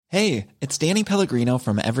Hey, it's Danny Pellegrino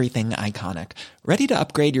from Everything Iconic. Ready to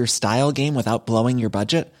upgrade your style game without blowing your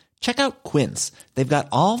budget? Check out Quince. They've got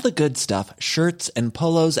all the good stuff, shirts and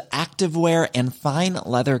polos, activewear, and fine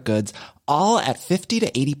leather goods, all at 50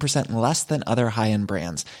 to 80% less than other high-end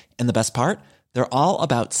brands. And the best part? They're all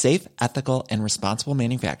about safe, ethical, and responsible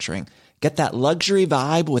manufacturing. Get that luxury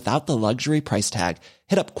vibe without the luxury price tag.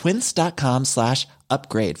 Hit up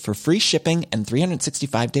quince.com/upgrade for free shipping and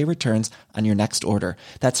 365-day returns on your next order.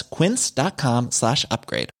 That's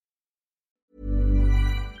quince.com/upgrade.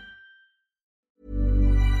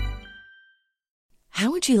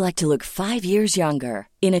 How would you like to look 5 years younger?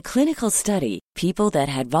 In a clinical study, people that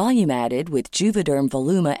had volume added with Juvederm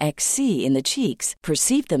Voluma XC in the cheeks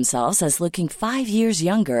perceived themselves as looking 5 years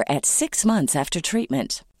younger at 6 months after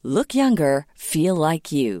treatment. Look younger, feel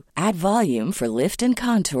like you. Add volume for lift and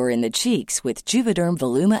contour in the cheeks with Juvederm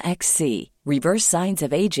Voluma XC. Reverse signs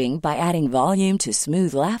of aging by adding volume to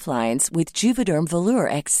smooth laugh lines with Juvederm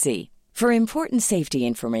Volure XC. For important safety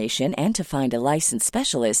information and to find a licensed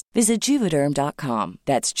specialist, visit Juvederm.com.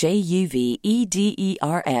 That's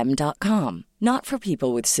JUVEDERM.com. Not for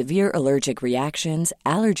people with severe allergic reactions,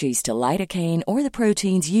 allergies to lidocaine, or the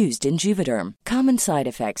proteins used in Juvederm. Common side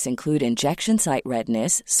effects include injection site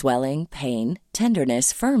redness, swelling, pain,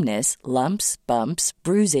 tenderness, firmness, lumps, bumps,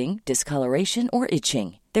 bruising, discoloration, or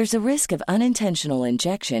itching. There's a risk of unintentional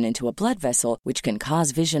injection into a blood vessel, which can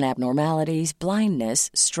cause vision abnormalities,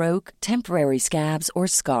 blindness, stroke, temporary scabs, or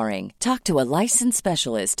scarring. Talk to a licensed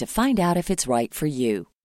specialist to find out if it's right for you.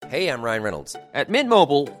 Hey, I'm Ryan Reynolds. At Mint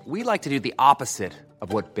Mobile, we like to do the opposite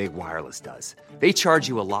of what Big Wireless does. They charge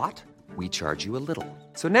you a lot, we charge you a little.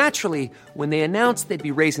 So naturally, when they announced they'd be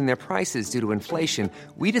raising their prices due to inflation,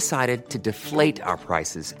 we decided to deflate our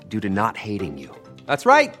prices due to not hating you. That's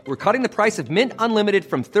right. We're cutting the price of Mint Unlimited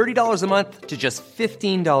from $30 a month to just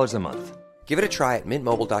 $15 a month. Give it a try at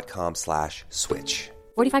mintmobile.com/switch.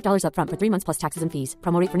 $45 up front for 3 months plus taxes and fees.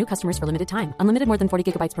 Promo rate for new customers for limited time. Unlimited more than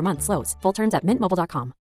 40 gigabytes per month slows. Full terms at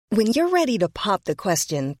mintmobile.com. When you're ready to pop the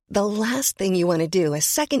question, the last thing you want to do is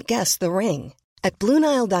second-guess the ring. At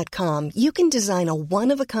BlueNile.com, you can design a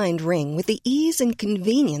one-of-a-kind ring with the ease and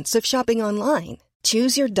convenience of shopping online.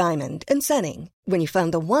 Choose your diamond and setting. When you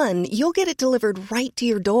find the one, you'll get it delivered right to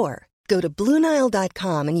your door. Go to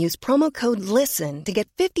BlueNile.com and use promo code LISTEN to get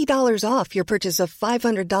 $50 off your purchase of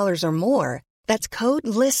 $500 or more. That's code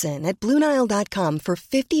LISTEN at BlueNile.com for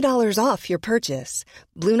 $50 off your purchase.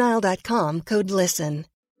 BlueNile.com, code LISTEN.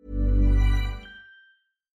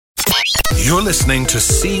 You're listening to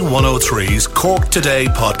C103's Cork Today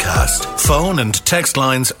podcast. Phone and text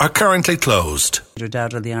lines are currently closed. Peter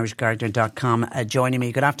Dowdall, theirishgardener.com, joining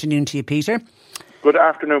me. Good afternoon to you, Peter. Good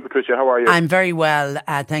afternoon, Patricia. How are you? I'm very well,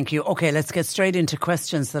 thank you. OK, let's get straight into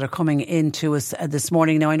questions that are coming in to us this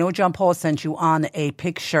morning. Now, I know John Paul sent you on a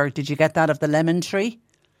picture. Did you get that of the lemon tree?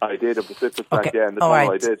 I did, of the citrus plant, yeah, in the tunnel, right.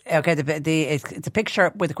 I did. OK, it's a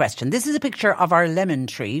picture with a question. This is a picture of our lemon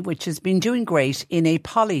tree, which has been doing great in a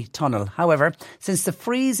polytunnel. However, since the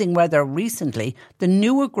freezing weather recently, the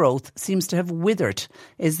newer growth seems to have withered.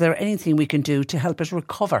 Is there anything we can do to help it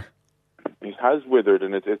recover? It has withered,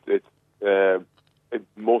 and it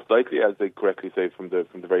most likely, as they correctly say, from the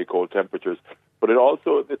very cold temperatures. But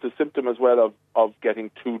it's a symptom as well of getting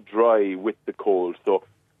too dry with the cold. So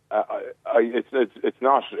it's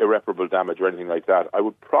not irreparable damage or anything like that. I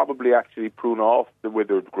would probably actually prune off the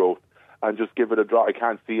withered growth and just give it a dry. I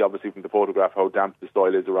can't see, obviously, from the photograph how damp the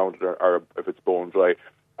soil is around it or if it's bone dry.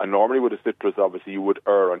 And normally with a citrus, obviously, you would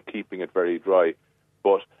err on keeping it very dry.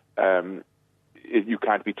 But you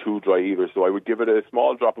can't be too dry either. So I would give it a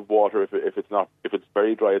small drop of water if it's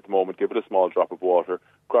very dry at the moment. Give it a small drop of water.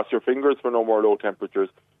 Cross your fingers for no more low temperatures.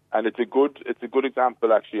 And it's a good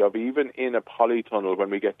example actually of even in a polytunnel when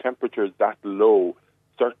we get temperatures that low,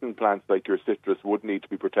 certain plants like your citrus would need to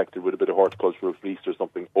be protected with a bit of horticultural fleece or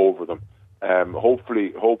something over them.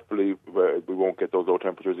 Hopefully we won't get those low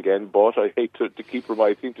temperatures again. But I hate to keep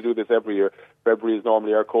reminding. I seem to do this every year. February is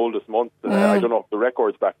normally our coldest month. I don't know if the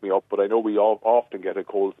records back me up, but I know we often get a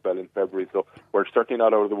cold spell in February. So we're certainly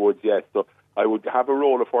not out of the woods yet. So I would have a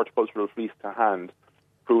roll of horticultural fleece to hand,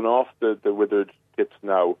 prune off the withered tips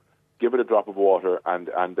now, give it a drop of water, and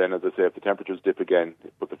then, as I say, if the temperatures dip again,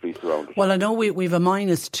 put the fleece around it. Well, I know we've a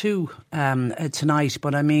 -2 tonight,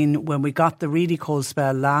 but I mean, when we got the really cold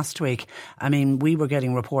spell last week, I mean, we were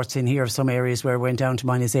getting reports in here of some areas where it went down to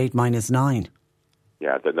 -8, -9.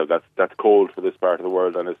 Yeah, that's cold for this part of the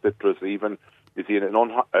world, and a citrus, even, you see,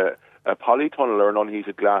 a polytunnel or an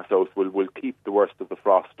unheated glasshouse will keep the worst of the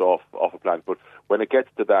frost off a plant, but when it gets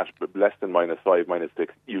to that less than -5,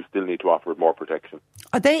 -6, you still need to offer it more protection.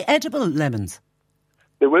 Are they edible lemons?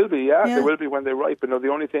 They will be, yeah. They will be when they ripen. No, the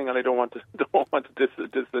only thing, and I don't want to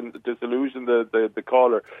disillusion the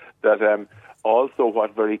caller, that also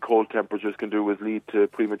what very cold temperatures can do is lead to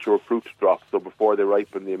premature fruit drops. So before they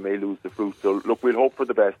ripen, they may lose the fruit. So look, we'll hope for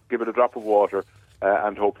the best. Give it a drop of water.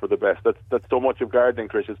 And hope for the best. That's so much of gardening,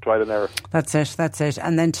 Trish, is trial and error. That's it.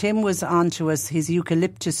 And then Tim was on to us. His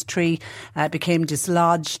eucalyptus tree became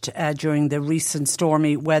dislodged during the recent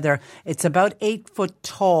stormy weather. It's about 8 foot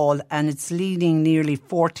tall and it's leaning nearly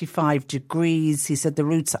 45 degrees. He said the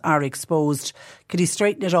roots are exposed. Could he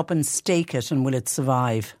straighten it up and stake it, and will it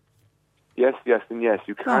survive? Yes, and yes.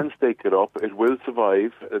 You can stake it up. It will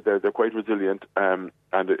survive. They're quite resilient, and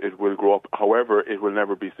it will grow up. However, it will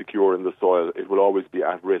never be secure in the soil. It will always be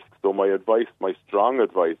at risk. So my strong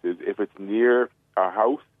advice is, if it's near a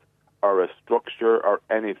house or a structure or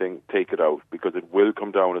anything, take it out, because it will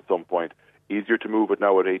come down at some point. Easier to move it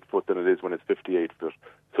now at 8 foot than it is when it's 58 foot.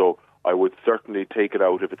 So I would certainly take it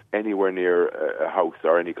out if it's anywhere near a house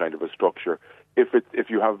or any kind of a structure. If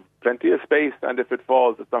you have plenty of space and if it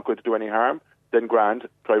falls, it's not going to do any harm, then grand,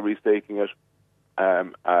 try restaking it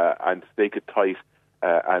and stake it tight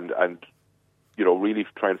and really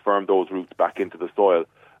try and firm those roots back into the soil,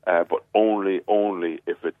 but only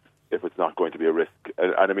if it's not going to be a risk.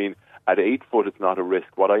 And I mean, at 8 foot, it's not a risk.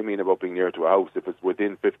 What I mean about being near to a house, if it's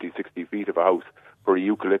within 50, 60 feet of a house, for a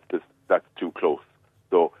eucalyptus, that's too close.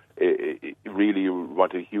 So really, you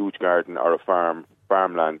want a huge garden or a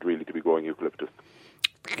farmland really to be growing eucalyptus.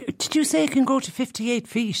 Did you say it can grow to 58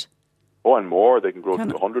 feet? Oh, and more. They can grow to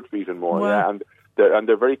 100 feet and more. Wow. Yeah, and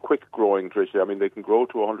they're very quick growing, Tricia. I mean, they can grow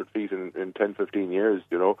to 100 feet in 10, 15 years,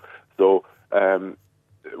 you know. So,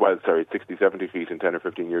 60, 70 feet in 10 or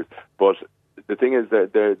 15 years. But the thing is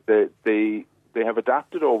that they have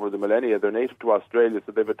adapted over the millennia. They're native to Australia,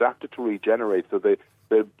 so they've adapted to regenerate. So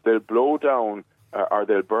they'll blow down or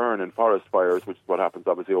they'll burn in forest fires, which is what happens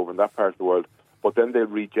obviously over in that part of the world. But then they'll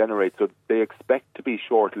regenerate. So they expect to be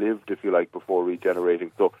short-lived, if you like, before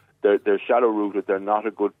regenerating. So they're shallow-rooted. They're not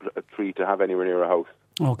a good tree to have anywhere near a house.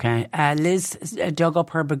 Okay. Liz dug up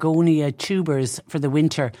her begonia tubers for the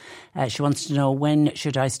winter. She wants to know, when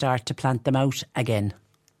should I start to plant them out again?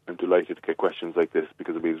 I'm delighted to get questions like this,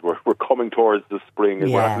 because it means we're coming towards the spring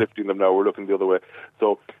and we're not lifting them now, we're looking the other way.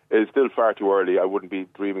 So it's still far too early. I wouldn't be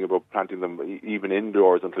dreaming about planting them even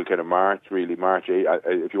indoors until kind of March, really.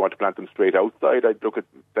 If you want to plant them straight outside, I'd look at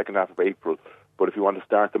the second half of April. But if you want to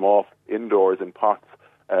start them off indoors in pots,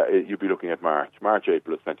 you'd be looking at March,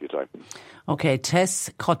 April is plenty of time. OK, Tess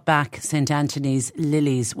cut back St Anthony's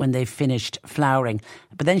lilies when they finished flowering.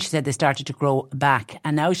 But then she said they started to grow back.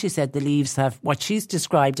 And now she said the leaves have what she's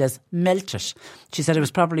described as melted. She said it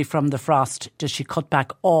was probably from the frost. Does she cut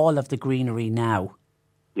back all of the greenery now?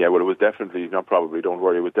 Yeah, well, it was definitely, not probably, don't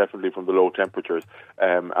worry, it was definitely from the low temperatures.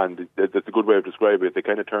 And that's a good way of describing it. They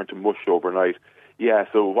kind of turned to mush overnight. Yeah,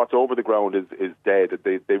 so what's over the ground is dead.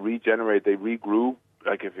 They regenerate, they regrew.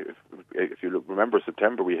 Like if you remember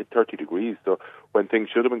September, we hit 30 degrees. So when things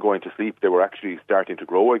should have been going to sleep, they were actually starting to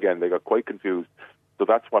grow again. They got quite confused. So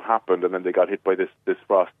that's what happened, and then they got hit by this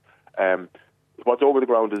frost. What's over the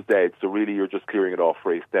ground is dead. So really, you're just clearing it off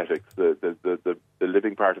for aesthetics. The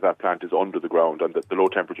living part of that plant is under the ground, and the low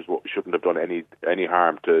temperatures shouldn't have done any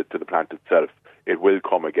harm to the plant itself. It will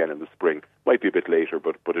come again in the spring. Might be a bit later,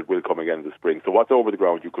 but it will come again in the spring. So what's over the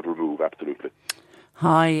ground, you could remove, absolutely.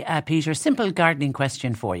 Hi, Peter. Simple gardening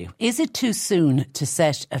question for you. Is it too soon to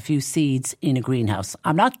set a few seeds in a greenhouse?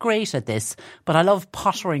 I'm not great at this, but I love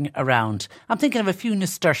pottering around. I'm thinking of a few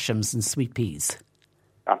nasturtiums and sweet peas.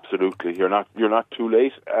 Absolutely. You're not too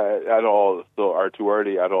late at all, or too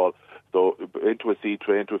early at all. So into a seed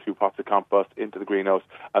tray, into a few pots of compost, into the greenhouse.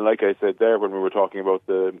 And like I said there when we were talking about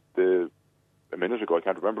a minute ago, I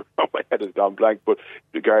can't remember, my head is gone blank, but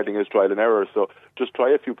the gardening is trial and error. So just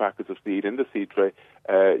try a few packets of seed in the seed tray.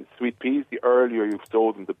 Sweet peas, the earlier you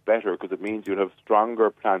sow them, the better, because it means you'll have stronger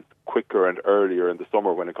plants quicker and earlier in the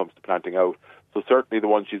summer when it comes to planting out. So certainly the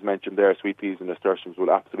ones she's mentioned there, sweet peas and nasturtiums,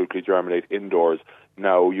 will absolutely germinate indoors.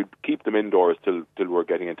 Now, you keep them indoors till we're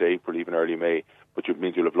getting into April, even early May, but it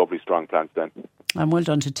means you'll have lovely strong plants then. And well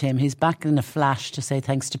done to Tim. He's back in a flash to say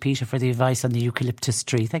thanks to Peter for the advice on the eucalyptus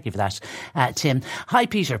tree. Thank you for that, Tim. Hi,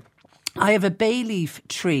 Peter. I have a bay leaf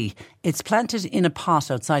tree. It's planted in a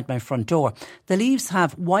pot outside my front door. The leaves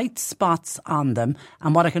have white spots on them,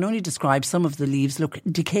 and what I can only describe, some of the leaves look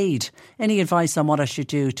decayed. Any advice on what I should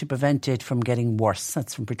do to prevent it from getting worse?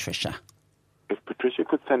 That's from Patricia. If Patricia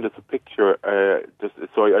could send us a picture,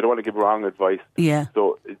 so I don't want to give wrong advice. Yeah.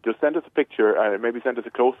 So just send us a picture, maybe send us a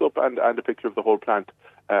close-up and a picture of the whole plant.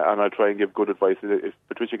 and I'll try and give good advice. If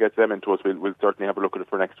Patricia gets them into us, we'll certainly have a look at it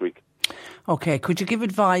for next week. Okay, could you give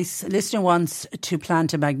advice? A listener wants to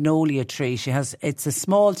plant a magnolia tree. It's a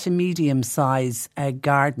small to medium size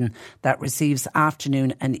garden that receives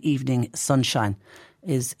afternoon and evening sunshine.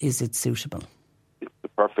 Is it suitable? It's the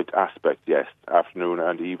perfect aspect, yes. Afternoon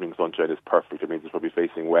and evening sunshine is perfect. It means it's probably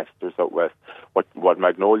facing west or southwest. What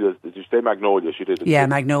magnolias, did you say magnolia? She did. Yeah,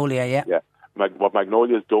 magnolia, yeah. Yeah. What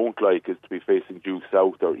magnolias don't like is to be facing due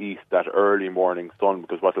south or east, that early morning sun,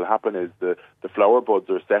 because what will happen is the flower buds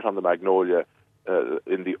are set on the magnolia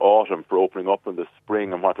in the autumn for opening up in the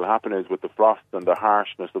spring, and what will happen is with the frost and the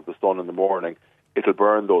harshness of the sun in the morning, it'll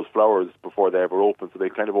burn those flowers before they ever open, so they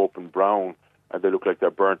kind of open brown and they look like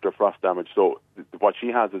they're burnt or frost damaged. So what she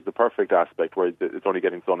has is the perfect aspect where it's only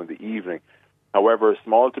getting sun in the evening. However, a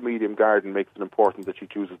small to medium garden makes it important that she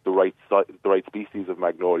chooses the right species of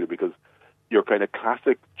magnolia, because your kind of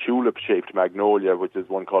classic tulip-shaped magnolia, which is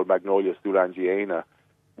one called Magnolia stoulangiana,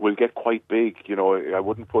 will get quite big. You know, I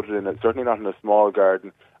wouldn't put it certainly not in a small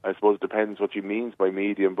garden. I suppose it depends what she means by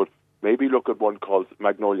medium, but maybe look at one called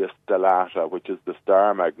Magnolia stellata, which is the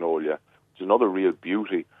star magnolia, which is another real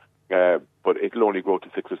beauty. But it'll only grow to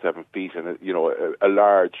 6 or 7 feet, and a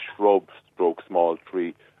large shrub stroke small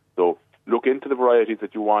tree. So look into the varieties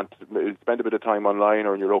that you want. Spend a bit of time online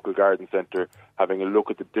or in your local garden centre having a look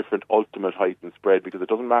at the different ultimate height and spread, because it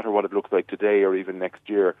doesn't matter what it looks like today or even next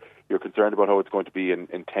year. You're concerned about how it's going to be in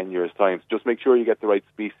 10 years' time. So just make sure you get the right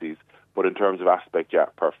species. But in terms of aspect, yeah,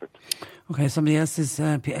 perfect. Okay, somebody else is,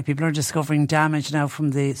 people are discovering damage now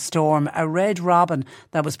from the storm. A red robin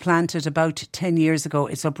that was planted about 10 years ago,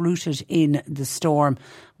 it's uprooted in the storm.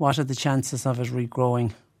 What are the chances of it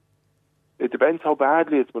regrowing? It depends how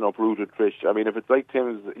badly it's been uprooted, Trish. I mean, if it's like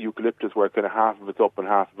Tim's eucalyptus where kind of half of it's up and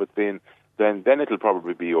half of it's in, then it'll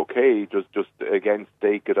probably be okay. Just again,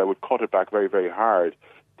 stake it. I would cut it back very, very hard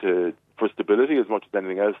for stability as much as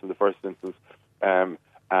anything else in the first instance,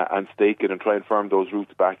 and stake it and try and firm those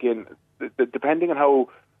roots back in. Depending on how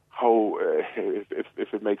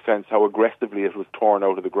if it makes sense, how aggressively it was torn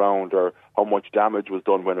out of the ground or how much damage was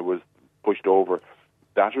done when it was pushed over,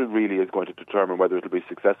 that really is going to determine whether it'll be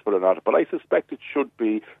successful or not. But I suspect it should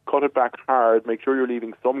be. Cut it back hard. Make sure you're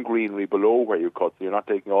leaving some greenery below where you cut, so you're not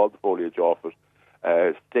taking all the foliage off it.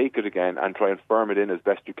 Stake it again and try and firm it in as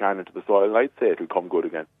best you can into the soil, and I'd say it'll come good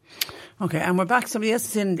again. Okay, and we're back. Somebody else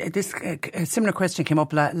is in this. A similar question came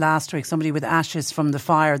up last week. Somebody with ashes from the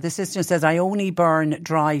fire. This listener says, I only burn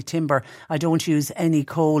dry timber. I don't use any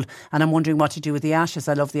coal, and I'm wondering what to do with the ashes.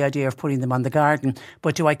 I love the idea of putting them on the garden,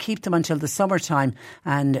 but do I keep them until the summertime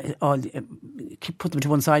and put them to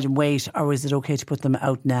one side and wait, or is it okay to put them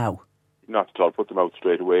out now? Not at all. Put them out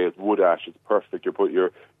straight away. It's wood ash. It's perfect.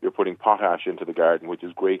 You're putting potash into the garden, which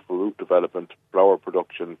is great for root development, flower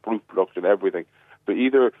production, fruit production, everything. So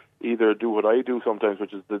either do what I do sometimes,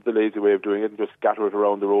 which is the lazy way of doing it, and just scatter it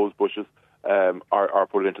around the rose bushes, or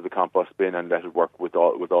put it into the compost bin and let it work with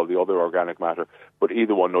all the other organic matter. But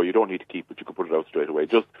either one, no, you don't need to keep it. You can put it out straight away.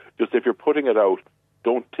 Just if you're putting it out,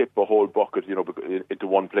 don't tip a whole bucket, into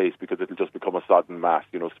one place, because it'll just become a sodden mass.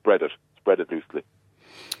 Spread it loosely.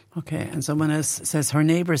 Okay, and someone else says her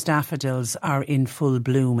neighbour's daffodils are in full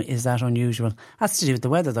bloom. Is that unusual? That's to do with the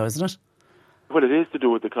weather, though, isn't it? Well, it is to do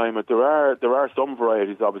with the climate. There are some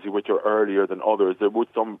varieties, obviously, which are earlier than others. There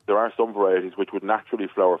are some varieties which would naturally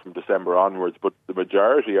flower from December onwards, but the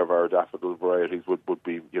majority of our daffodil varieties would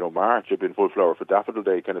be, March. It'd be in full flower for Daffodil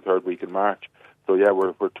Day, kind of third week in March. So yeah,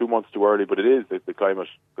 we're 2 months too early, but it is the climate.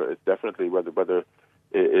 It's definitely whether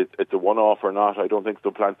it's a one-off or not. I don't think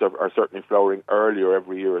some plants are certainly flowering earlier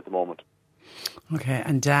every year at the moment. Okay,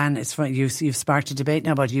 and Dan, it's funny, you've sparked a debate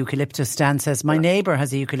now about eucalyptus. Dan says, my neighbour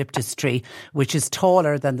has a eucalyptus tree which is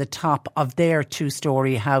taller than the top of their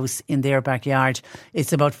 2-storey house in their backyard.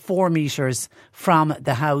 It's about 4 metres from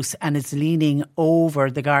the house and it's leaning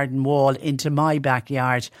over the garden wall into my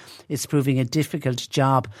backyard. It's proving a difficult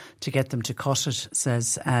job to get them to cut it,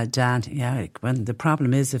 says Dan. Yeah, well, the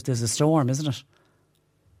problem is if there's a storm, isn't it?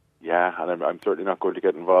 Yeah, and I'm certainly not going to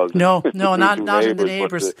get involved. No, not in the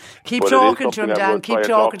neighbours. Keep talking to him, Dan. Keep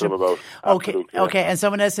talking to him. Okay, okay. And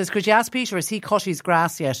someone else says, could you ask Peter, has he cut his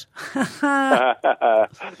grass yet? I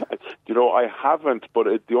haven't, but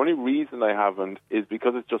the only reason I haven't is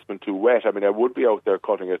because it's just been too wet. I mean, I would be out there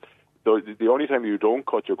cutting it. So the only time you don't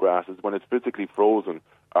cut your grass is when it's physically frozen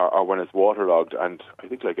or when it's waterlogged. And I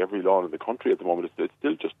think like every lawn in the country at the moment, it's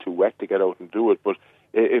still just too wet to get out and do it. But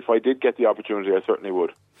if I did get the opportunity, I certainly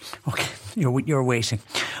would. Okay, you're waiting.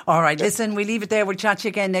 All right, listen, we leave it there. We'll chat to you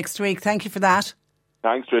again next week. Thank you for that.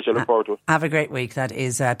 Thanks, Trish. I look forward to it. Have a great week. That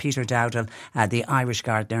is Peter Dowdall at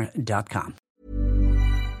theirishgardener.com.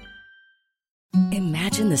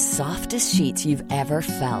 Imagine the softest sheets you've ever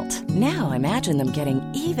felt. Now imagine them getting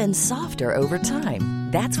even softer over time.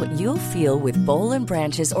 That's what you'll feel with Boll &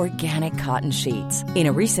 Branch's organic cotton sheets. In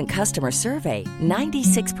a recent customer survey,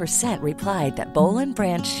 96% replied that Boll &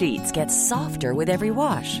 Branch sheets get softer with every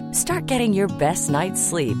wash. Start getting your best night's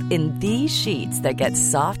sleep in these sheets that get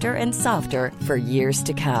softer and softer for years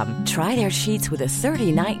to come. Try their sheets with a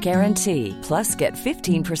 30-night guarantee. Plus, get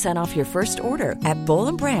 15% off your first order at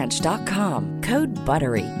bollandbranch.com. Code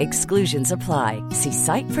BUTTERY. Exclusions apply. See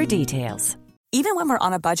site for details. Even when we're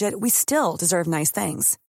on a budget, we still deserve nice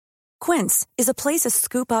things. Quince is a place to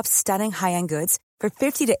scoop up stunning high-end goods for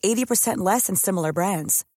 50 to 80% less than similar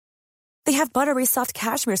brands. They have buttery soft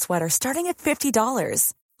cashmere sweaters starting at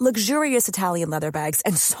 $50, luxurious Italian leather bags,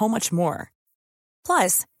 and so much more.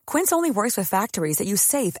 Plus, Quince only works with factories that use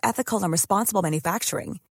safe, ethical, and responsible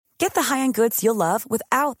manufacturing. Get the high-end goods you'll love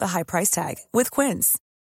without the high price tag with Quince.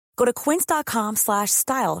 Go to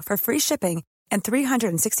quince.com/style for free shipping and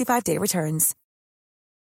 365-day returns.